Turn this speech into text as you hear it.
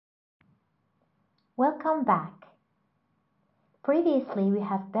Welcome back. Previously, we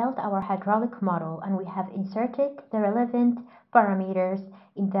have built our hydraulic model and we have inserted the relevant parameters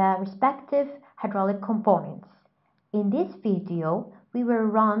in the respective hydraulic components. In this video, we will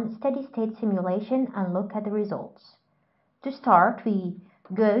run steady-state simulation and look at the results. To start, we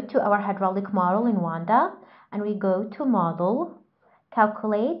go to our hydraulic model in WANDA and we go to Model,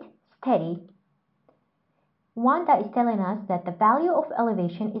 Calculate, Steady. WANDA is telling us that the value of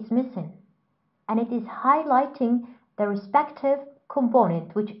elevation is missing, and it is highlighting the respective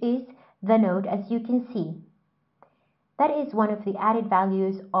component, which is the node, as you can see. That is one of the added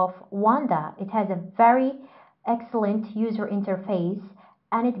values of WANDA. It has a very excellent user interface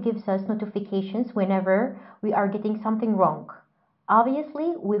and it gives us notifications whenever we are getting something wrong.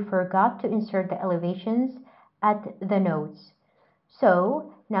 Obviously, we forgot to insert the elevations at the nodes.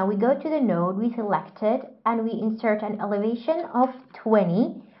 So now we go to the node we selected and we insert an elevation of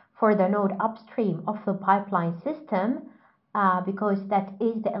 20 for the node upstream of the pipeline system because that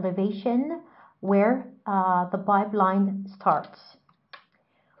is the elevation where the pipeline starts.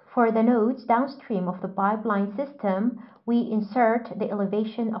 For the nodes downstream of the pipeline system, we insert the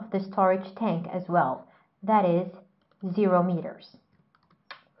elevation of the storage tank as well. That is 0 meters.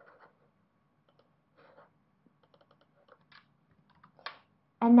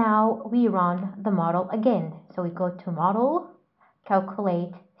 And now we run the model again. So we go to Model,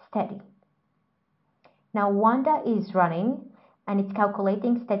 Calculate, Steady. Now WANDA is running and it's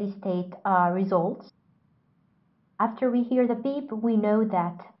calculating steady-state results. After we hear the beep, we know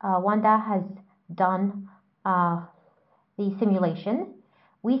that WANDA has done the simulation.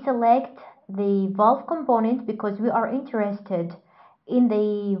 We select the valve component because we are interested in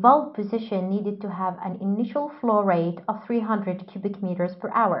the valve position needed to have an initial flow rate of 300 cubic meters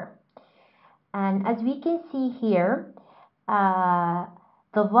per hour. And as we can see here,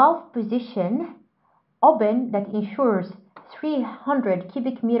 the valve position open that ensures 300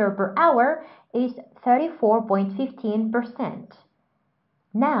 cubic meter per hour is 34.15%.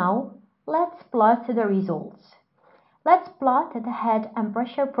 Now let's plot the results. Let's plot the head and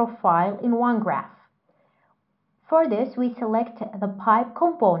pressure profile in one graph. For this, we select the pipe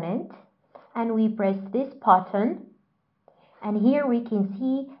component and we press this button, and here we can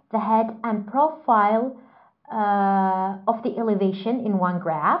see the head and profile of the elevation in one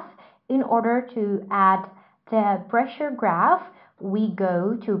graph. In order to add the pressure graph, we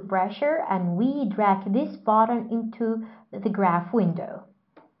go to pressure and we drag this button into the graph window.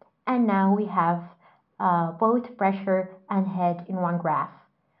 And now we have both pressure and head in one graph.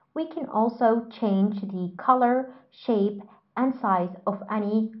 We can also change the color, shape, and size of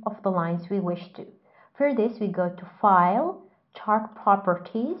any of the lines we wish to. For this, we go to File, Chart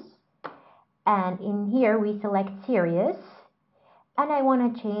Properties, and in here we select Series, and I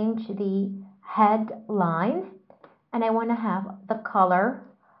want to change the head line, and I want to have the color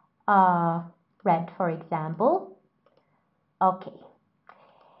red, for example. Okay.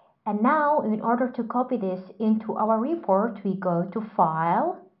 And now, in order to copy this into our report, we go to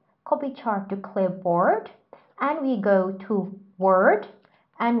File, Copy Chart to Clipboard, and we go to Word,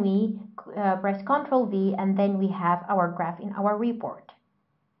 and we press Ctrl V, and then we have our graph in our report.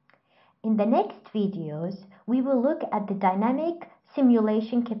 In the next videos, we will look at the dynamic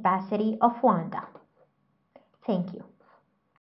simulation capacity of WANDA. Thank you.